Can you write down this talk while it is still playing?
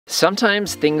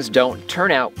Sometimes things don't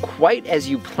turn out quite as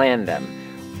you planned them.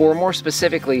 Or more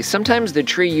specifically, sometimes the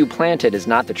tree you planted is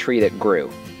not the tree that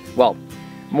grew. Well,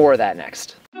 more of that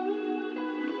next.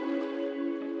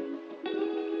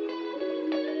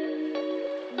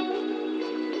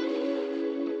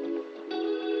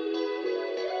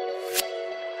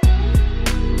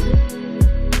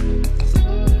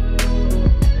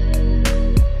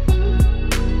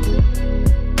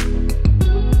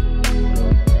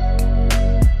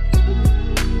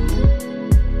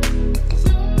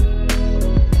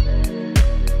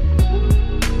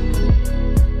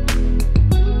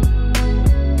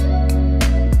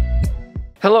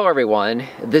 Hello everyone,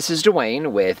 this is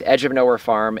Dwayne with Edge of Nowhere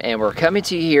Farm, and we're coming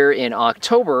to you here in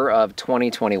October of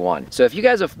 2021. So if you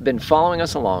guys have been following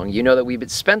us along, you know that we've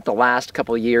spent the last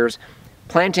couple of years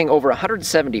planting over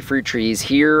 170 fruit trees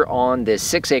here on this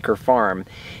 6-acre farm,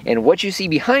 and what you see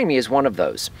behind me is one of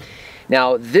those.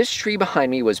 Now, this tree behind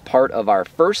me was part of our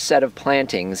first set of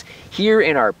plantings here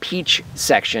in our peach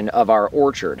section of our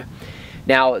orchard.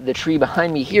 Now, the tree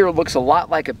behind me here looks a lot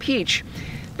like a peach,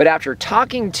 but after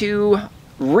talking to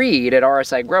Reed at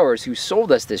RSI Growers, who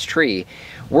sold us this tree,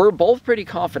 we're both pretty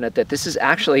confident that this is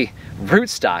actually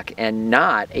rootstock and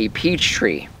not a peach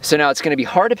tree. So now it's going to be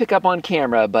hard to pick up on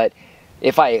camera, but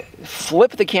if I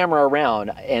flip the camera around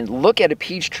and look at a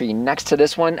peach tree next to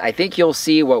this one, I think you'll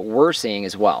see what we're seeing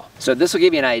as well. So this will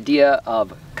give you an idea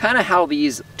of kind of how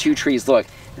these two trees look.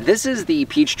 This is the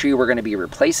peach tree we're going to be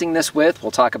replacing this with.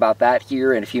 We'll talk about that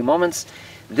here in a few moments.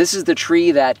 This is the tree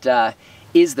that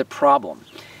is the problem.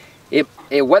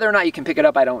 Whether or not you can pick it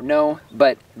up, I don't know,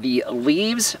 but the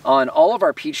leaves on all of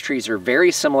our peach trees are very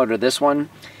similar to this one.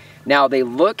 Now, they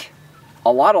look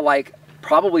a lot alike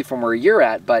probably from where you're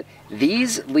at, but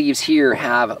these leaves here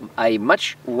have a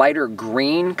much lighter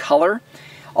green color.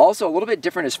 Also a little bit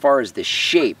different as far as the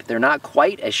shape. They're not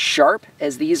quite as sharp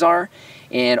as these are,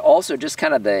 and also just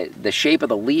kind of the shape of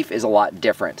the leaf is a lot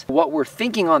different. What we're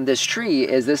thinking on this tree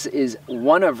is this is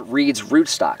one of Reed's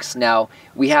rootstocks. Now,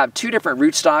 we have two different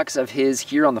rootstocks of his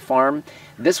here on the farm.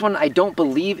 This one I don't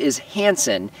believe is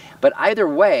Hansen, but either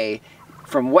way,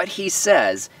 from what he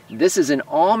says, this is an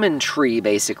almond tree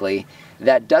basically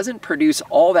that doesn't produce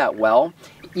all that well.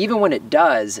 Even when it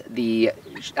does, the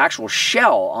actual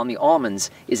shell on the almonds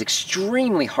is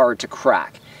extremely hard to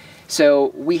crack.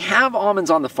 So we have almonds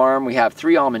on the farm, we have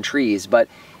 3 almond trees, but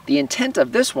the intent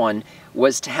of this one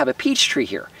was to have a peach tree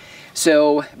here.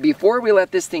 So before we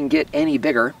let this thing get any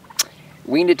bigger,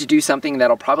 we need to do something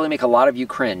that'll probably make a lot of you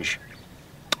cringe.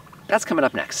 That's coming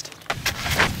up next.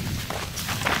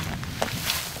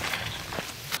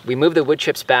 We moved the wood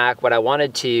chips back. What I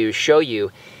wanted to show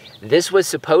you, this was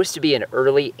supposed to be an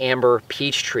early amber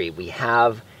peach tree. We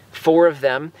have 4 of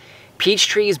them. Peach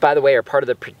trees, by the way, are part of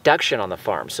the production on the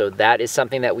farm. So that is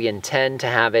something that we intend to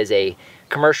have as a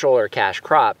commercial or cash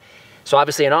crop. So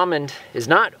obviously an almond is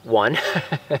not one.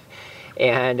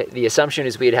 And the assumption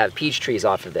is we'd have peach trees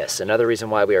off of this. Another reason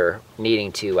why we are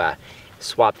needing to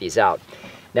swap these out.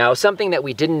 Now, something that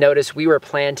we didn't notice, we were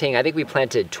planting, I think we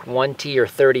planted 20 or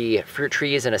 30 fruit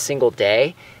trees in a single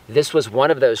day. This was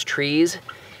one of those trees.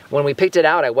 When we picked it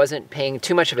out, I wasn't paying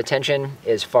too much of attention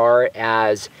as far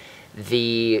as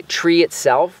the tree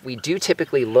itself. We do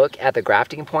typically look at the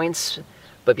grafting points,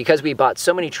 but because we bought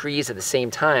so many trees at the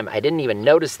same time, I didn't even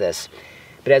notice this.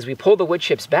 But as we pull the wood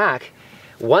chips back,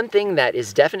 one thing that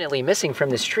is definitely missing from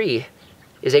this tree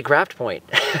is a graft point.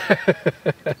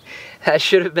 That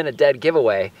should have been a dead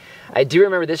giveaway. I do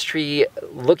remember this tree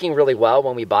looking really well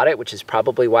when we bought it, which is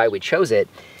probably why we chose it,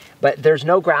 but there's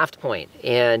no graft point.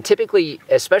 And typically,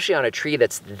 especially on a tree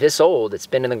that's this old, it's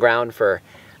been in the ground for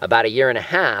about 1.5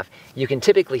 years, you can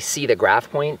typically see the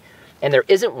graft point, and there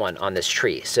isn't one on this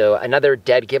tree. So another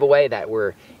dead giveaway that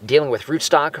we're dealing with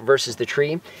rootstock versus the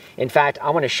tree. In fact,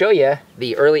 I want to show you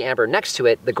the early amber next to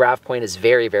it. The graft point is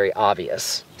very, very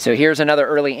obvious. So here's another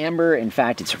early amber. In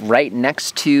fact, it's right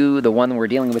next to the one we're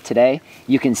dealing with today.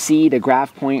 You can see the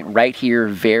graft point right here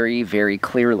very, very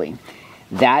clearly.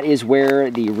 That is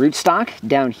where the rootstock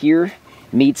down here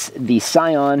meets the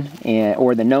scion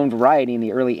or the known variety in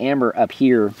the early amber up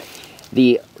here.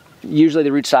 Usually the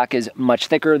rootstock is much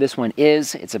thicker. This one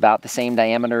is. It's about the same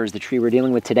diameter as the tree we're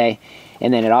dealing with today.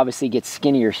 And then it obviously gets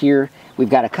skinnier here.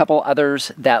 We've got a couple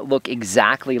others that look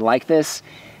exactly like this.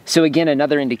 So again,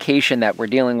 another indication that we're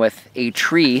dealing with a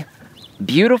tree,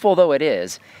 beautiful though it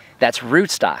is, that's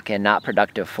rootstock and not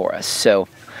productive for us. So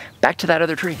back to that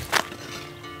other tree.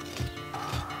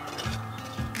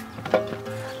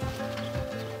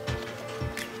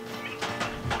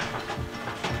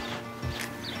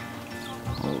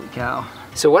 Holy cow.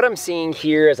 So what I'm seeing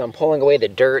here as I'm pulling away the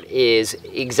dirt is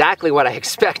exactly what I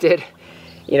expected.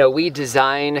 You know, we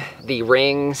design the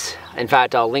rings. In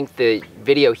fact, I'll link the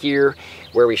video here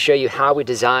where we show you how we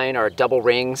design our double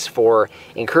rings for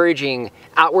encouraging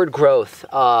outward growth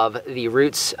of the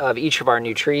roots of each of our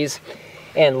new trees.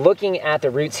 And looking at the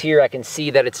roots here, I can see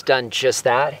that it's done just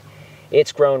that.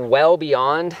 It's grown well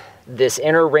beyond this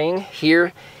inner ring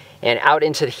here and out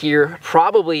into here,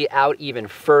 probably out even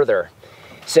further.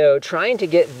 So trying to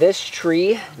get this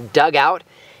tree dug out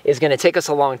is gonna take us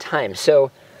a long time.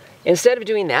 So instead of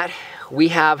doing that, we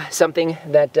have something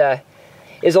that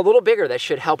is a little bigger that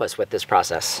should help us with this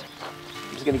process.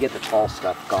 I'm just gonna get the tall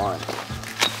stuff gone.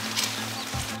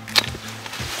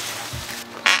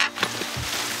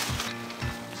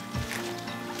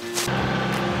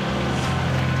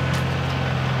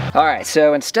 All right,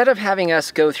 so instead of having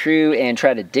us go through and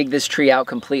try to dig this tree out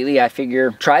completely, I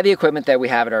figure try the equipment that we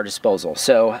have at our disposal.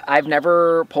 So I've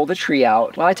never pulled a tree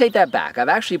out. Well, I take that back. I've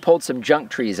actually pulled some junk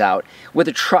trees out with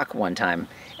a truck one time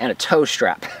and a tow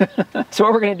strap. So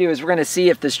what we're gonna do is we're gonna see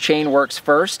if this chain works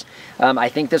first. I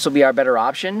think this will be our better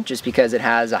option just because it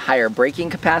has a higher braking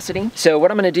capacity. So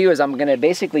what I'm gonna do is I'm gonna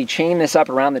basically chain this up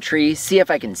around the tree, see if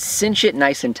I can cinch it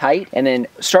nice and tight, and then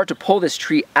start to pull this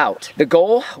tree out. The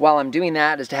goal while I'm doing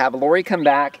that is to have Lori come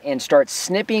back and start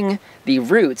snipping the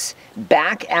roots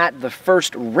back at the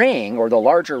first ring or the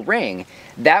larger ring.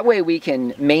 That way we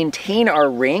can maintain our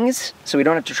rings so we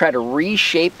don't have to try to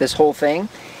reshape this whole thing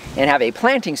and have a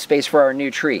planting space for our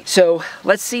new tree. So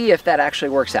let's see if that actually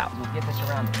works out. We'll get this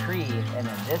around the tree and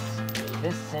then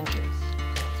this cinches.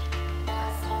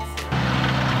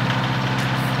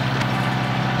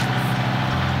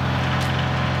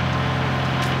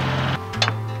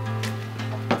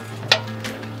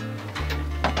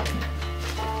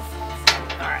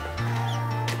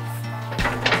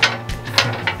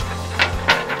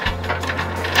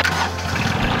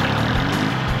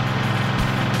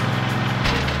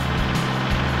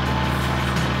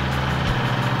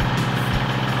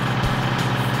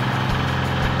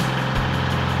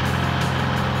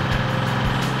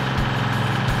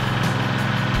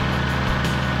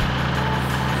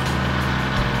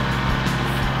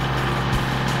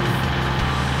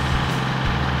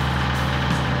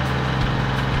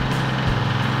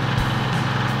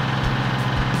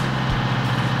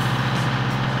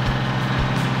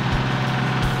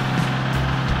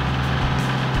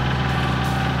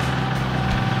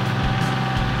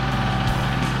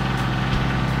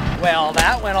 Well,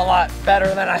 that went a lot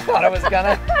better than I thought it was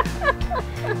gonna.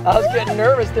 I was getting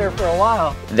nervous there for a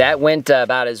while. That went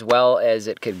about as well as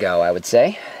it could go, I would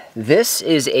say. This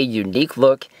is a unique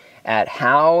look at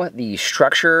how the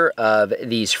structure of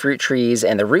these fruit trees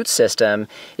and the root system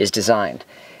is designed.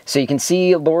 So you can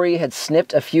see Lori had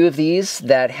snipped a few of these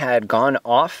that had gone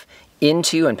off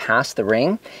into and past the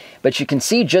ring, but you can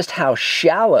see just how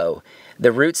shallow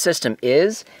the root system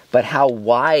is, but how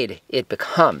wide it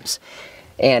becomes.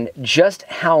 And just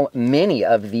how many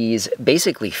of these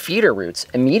basically feeder roots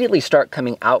immediately start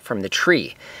coming out from the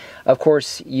tree. Of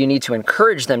course, you need to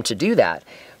encourage them to do that,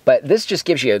 but this just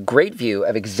gives you a great view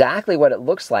of exactly what it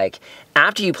looks like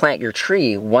after you plant your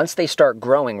tree once they start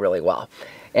growing really well.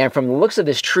 And from the looks of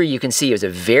this tree, you can see it was a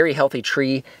very healthy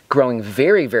tree, growing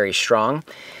very, very strong,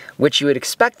 which you would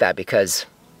expect that because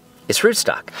it's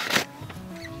rootstock.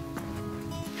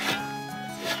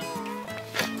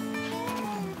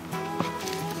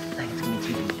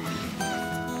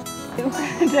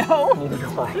 No. Neither do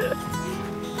I.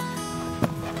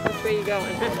 Which way are you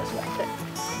going? This way.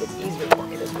 It's easier for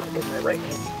me this way because my right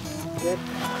hand. Good.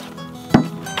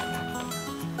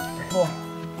 Well,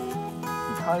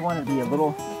 you probably want to be a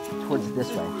little towards this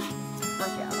way. Work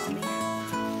out on me.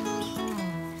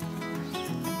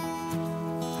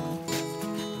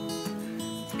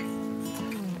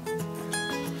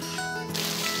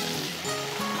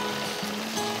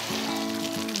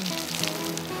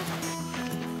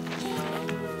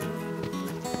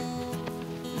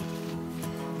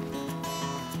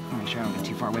 Make sure I don't get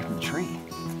too far away from the tree.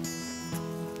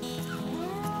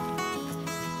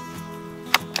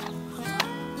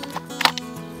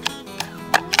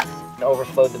 Haven't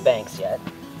overflowed the banks yet.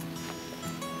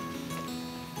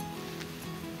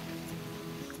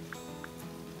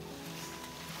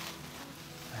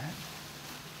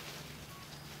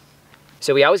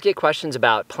 So we always get questions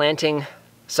about planting.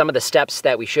 Some of the steps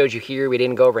that we showed you here, we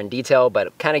didn't go over in detail,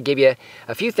 but kind of give you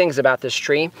a few things about this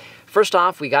tree. First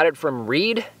off, we got it from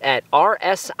Reed at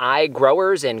RSI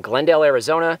Growers in Glendale,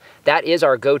 Arizona. That is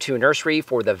our go-to nursery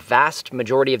for the vast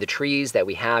majority of the trees that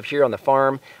we have here on the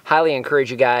farm. Highly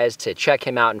encourage you guys to check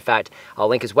him out. In fact, I'll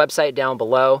link his website down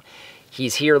below.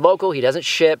 He's here local, he doesn't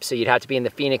ship, so you'd have to be in the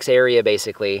Phoenix area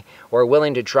basically, or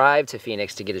willing to drive to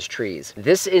Phoenix to get his trees.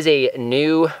 This is a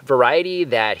new variety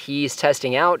that he's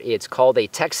testing out. It's called a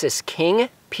Texas King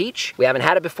peach. We haven't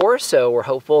had it before, so we're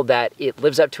hopeful that it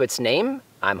lives up to its name.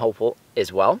 I'm hopeful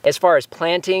as well. As far as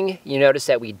planting, you notice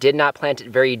that we did not plant it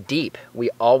very deep. We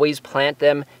always plant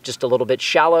them just a little bit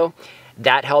shallow.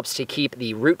 That helps to keep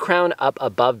the root crown up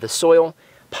above the soil.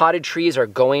 Potted trees are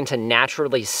going to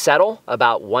naturally settle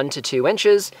about 1 to 2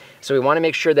 inches, so we want to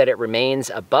make sure that it remains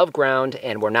above ground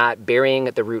and we're not burying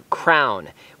the root crown,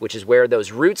 which is where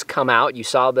those roots come out. You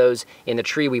saw those in the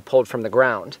tree we pulled from the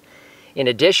ground. In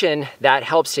addition, that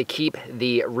helps to keep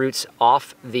the roots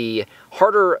off the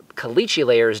harder caliche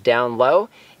layers down low,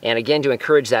 and again to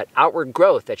encourage that outward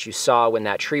growth that you saw when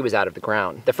that tree was out of the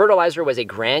ground. The fertilizer was a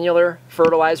granular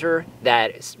fertilizer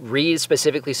that Reed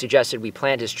specifically suggested we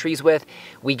plant his trees with.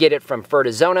 We get it from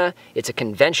Fertizona. It's a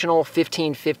conventional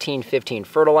 15-15-15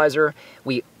 fertilizer.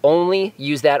 We only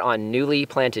use that on newly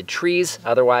planted trees,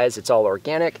 otherwise it's all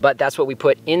organic, but that's what we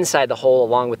put inside the hole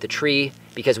along with the tree,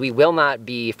 because we will not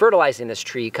be fertilizing this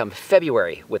tree come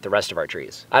February with the rest of our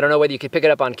trees. I don't know whether you could pick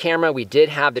it up on camera. We did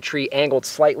have the tree angled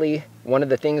slightly. One of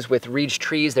the things with Reed's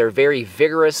trees, they're very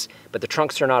vigorous, but the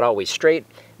trunks are not always straight.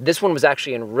 This one was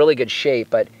actually in really good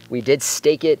shape, but we did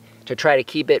stake it to try to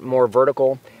keep it more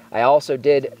vertical. I also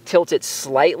did tilt it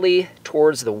slightly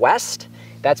towards the west.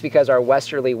 That's because our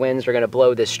westerly winds are gonna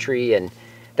blow this tree, and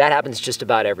that happens just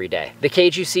about every day. The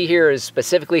cage you see here is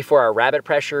specifically for our rabbit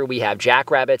pressure. We have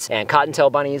jackrabbits and cottontail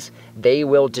bunnies. They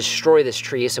will destroy this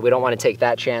tree, so we don't want to take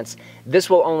that chance. This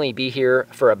will only be here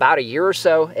for about a year or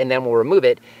so, and then we'll remove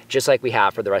it just like we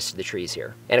have for the rest of the trees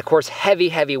here. And of course,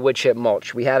 heavy wood chip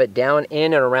mulch. We have it down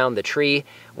in and around the tree.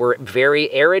 We're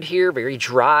very arid here, very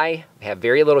dry. We have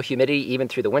very little humidity even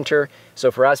through the winter.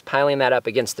 So for us, piling that up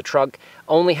against the trunk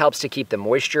only helps to keep the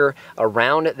moisture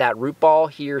around that root ball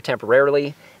here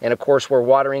temporarily. And of course, we're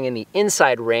watering in the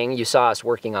inside ring. You saw us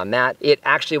working on that. It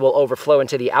actually will overflow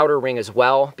into the outer ring as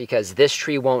well, because this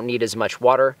tree won't need as much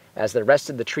water as the rest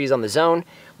of the trees on the zone.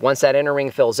 Once that inner ring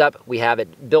fills up, we have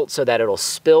it built so that it'll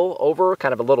spill over,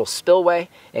 kind of a little spillway,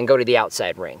 and go to the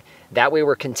outside ring. That way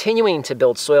we're continuing to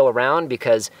build soil around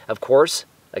because, of course,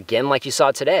 again, like you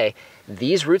saw today,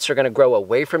 these roots are going to grow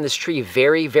away from this tree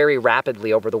very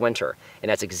rapidly over the winter. And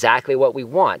that's exactly what we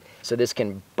want. So this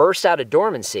can burst out of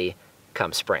dormancy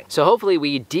come spring. So hopefully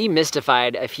we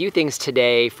demystified a few things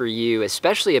today for you,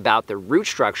 especially about the root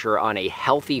structure on a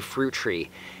healthy fruit tree.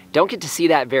 Don't get to see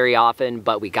that very often,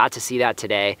 but we got to see that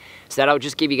today. So that'll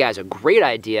just give you guys a great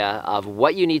idea of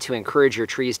what you need to encourage your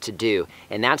trees to do.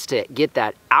 And that's to get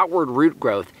that outward root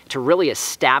growth to really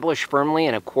establish firmly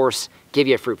and of course, give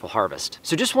you a fruitful harvest.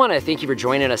 So just want to thank you for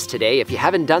joining us today. If you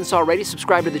haven't done so already,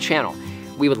 subscribe to the channel.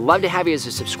 We would love to have you as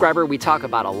a subscriber. We talk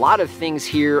about a lot of things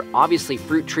here. Obviously,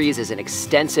 fruit trees is an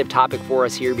extensive topic for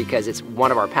us here because it's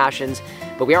one of our passions,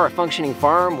 but we are a functioning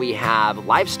farm. We have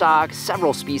livestock,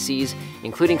 several species,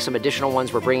 including some additional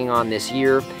ones we're bringing on this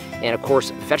year, and of course,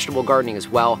 vegetable gardening as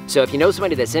well. So if you know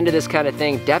somebody that's into this kind of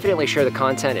thing, definitely share the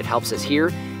content. It helps us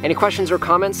here. Any questions or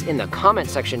comments in the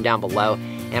comment section down below.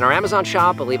 And our Amazon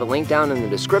shop, I'll leave a link down in the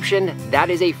description. That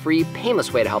is a free,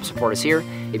 painless way to help support us here.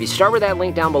 If you start with that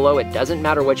link down below, it doesn't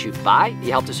matter what you buy,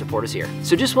 you help to support us here.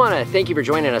 So just want to thank you for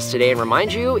joining us today and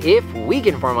remind you, if we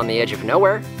can farm on the edge of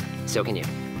nowhere, so can you.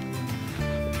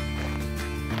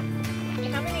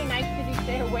 How many nights did you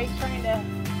stay awake trying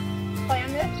to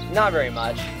plan this? Not very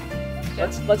much.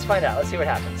 Let's find out. Let's see what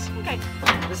happens. Okay.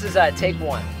 This is take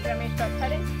one. You want me to start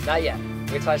cutting? Not yet.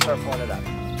 Wait till I start pulling it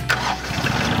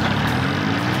up.